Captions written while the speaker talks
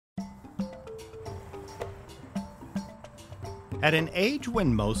At an age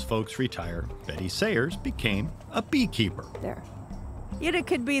when most folks retire, Betty Sayers became a beekeeper. There. Yet it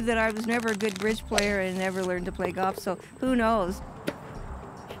could be that I was never a good bridge player and never learned to play golf, so who knows?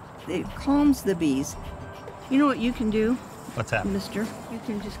 It calms the bees. You know what you can do? What's that? Mister? You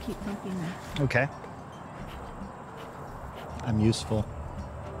can just keep pumping that. Okay. I'm useful.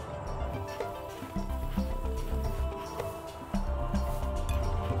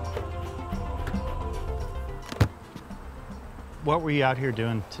 What were you out here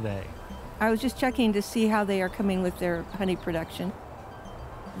doing today? I was just checking to see how they are coming with their honey production.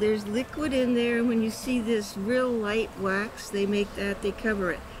 There's liquid in there, and when you see this real light wax, they make that, they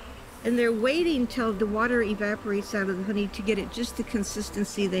cover it. And they're waiting till the water evaporates out of the honey to get it just the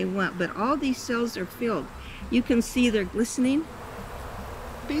consistency they want. But all these cells are filled. You can see they're glistening.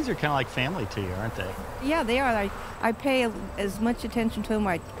 Bees are kind of like family to you, aren't they? Yeah, they are. I pay as much attention to them.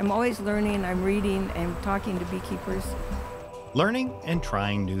 I'm always learning, I'm reading, and talking to beekeepers. Learning and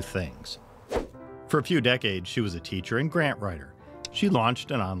trying new things. For a few decades, she was a teacher and grant writer. She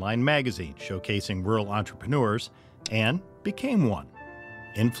launched an online magazine showcasing rural entrepreneurs and became one.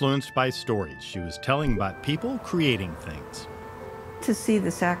 Influenced by stories she was telling about people creating things. To see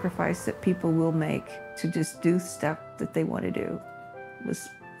the sacrifice that people will make to just do stuff that they want to do was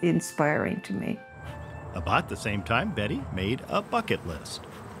inspiring to me. About the same time, Betty made a bucket list.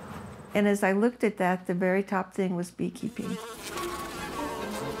 And as I looked at that, the very top thing was beekeeping.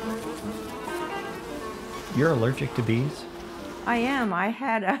 You're allergic to bees? I am. I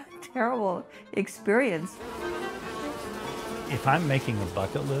had a terrible experience. If I'm making a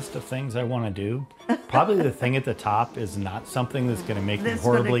bucket list of things I want to do, probably the thing at the top is not something that's going to make me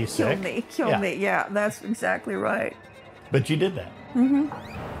horribly sick. Kill me. Yeah, that's exactly right. But you did that. Mm-hmm.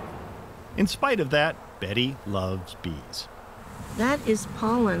 In spite of that, Betty loves bees. That is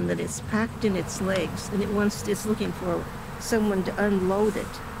pollen that is packed in its legs, and it's looking for someone to unload it.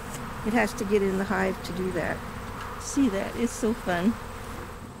 It has to get in the hive to do that. See that? It's so fun.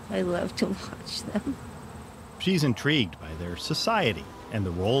 I love to watch them. She's intrigued by their society and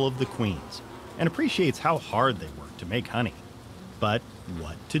the role of the queens, and appreciates how hard they work to make honey. But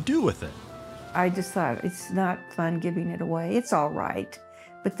what to do with it? I just thought, it's not fun giving it away. It's all right,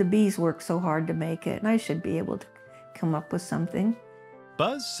 but the bees work so hard to make it, and I should be able to come up with something.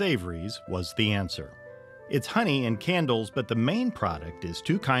 Buzz Savories was the answer. It's honey and candles, but the main product is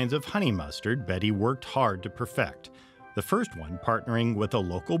 2 kinds of honey mustard Betty worked hard to perfect. The first one partnering with a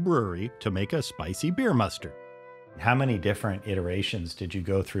local brewery to make a spicy beer mustard. How many different iterations did you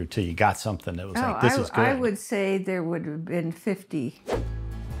go through till you got something that was like, this is good? I would say there would have been 50.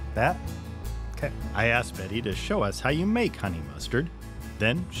 That? Okay. I asked Betty to show us how you make honey mustard.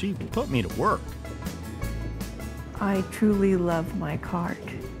 Then she put me to work. I truly love my cart.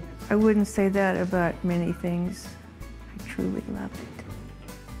 I wouldn't say that about many things. I truly love it.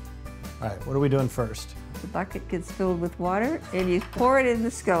 All right, what are we doing first? The bucket gets filled with water, and you pour it in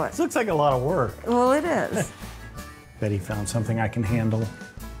the skillet. This looks like a lot of work. Well, it is. Betty found something I can handle.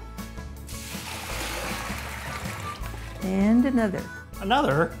 And another.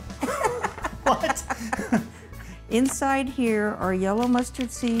 Another? What? Inside here are yellow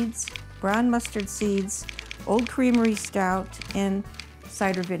mustard seeds, brown mustard seeds, Old Creamery stout, and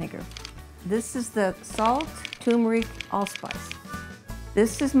cider vinegar. This is the salt, turmeric, allspice.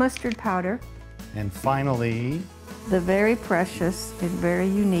 This is mustard powder. And finally, the very precious and very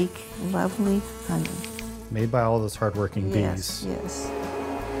unique, lovely honey. Made by all those hardworking Yes, bees. yes.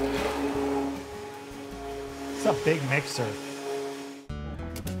 It's a big mixer.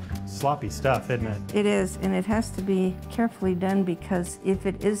 Sloppy stuff, isn't it? It is, and it has to be carefully done because if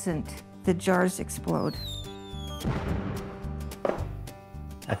it isn't, the jars explode.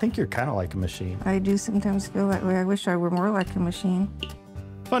 I think you're kind of like a machine. I do sometimes feel that way. I wish I were more like a machine.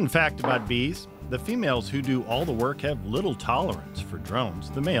 Fun fact about bees, the females who do all the work have little tolerance for drones,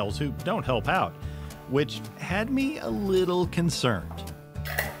 the males who don't help out, which had me a little concerned.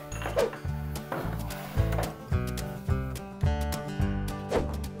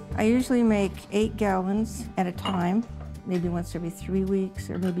 I usually make 8 gallons at a time, maybe once every 3 weeks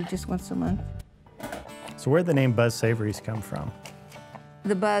or maybe just once a month. So where'd the name Buzz Savories come from?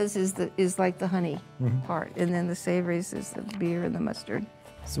 The buzz is like the honey part, and then the savories is the beer and the mustard.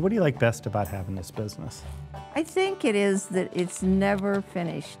 So what do you like best about having this business? I think it is that it's never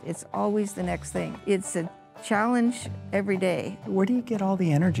finished. It's always the next thing. It's a challenge every day. Where do you get all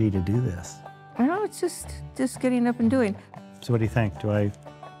the energy to do this? I know, it's just getting up and doing. So what do you think? Do I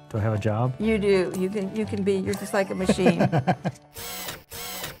have a job? You do. You can be. You're just like a machine.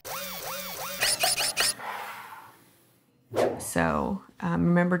 So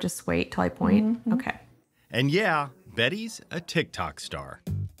remember, just wait till I point. Okay. And yeah, Betty's a TikTok star.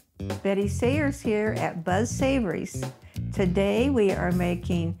 Betty Sayers here at Buzz Savories. Today we are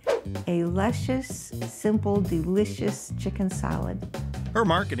making a luscious, simple, delicious chicken salad. Her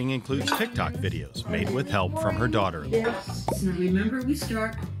marketing includes TikTok videos made with help from her daughter. Yes. Now remember, we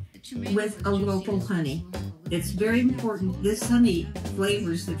start with a local honey. It's very important. This honey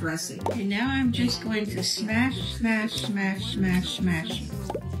flavors the dressing. And now I'm just going to smash, smash, smash, smash, smash.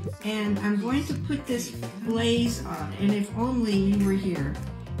 And I'm going to put this glaze on. And if only you were here.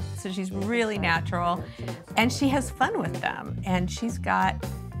 So she's really natural, and she has fun with them. And she's got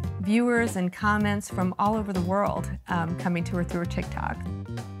viewers and comments from all over the world coming to her through her TikTok.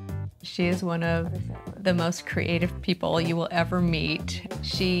 She is one of the most creative people you will ever meet.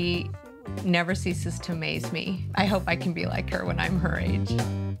 She never ceases to amaze me. I hope I can be like her when I'm her age.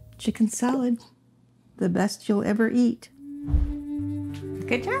 Chicken salad, the best you'll ever eat.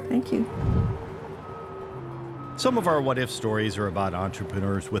 Good job. Thank you. Some of our What If stories are about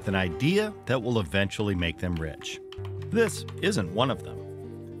entrepreneurs with an idea that will eventually make them rich. This isn't one of them.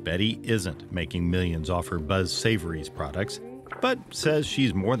 Betty isn't making millions off her Buzz Savories products, but says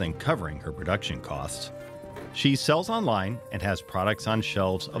she's more than covering her production costs. She sells online and has products on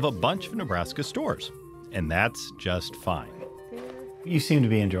shelves of a bunch of Nebraska stores, and that's just fine. You seem to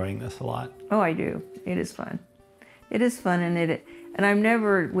be enjoying this a lot. Oh, I do. It is fun. It is fun, and I'm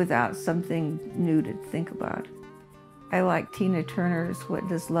never without something new to think about. I like Tina Turner's What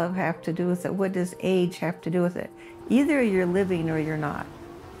Does Love Have to Do with It? What does age have to do with it? Either you're living or you're not.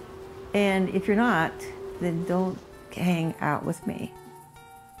 And if you're not, then don't hang out with me,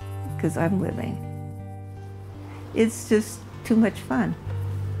 because I'm living. It's just too much fun.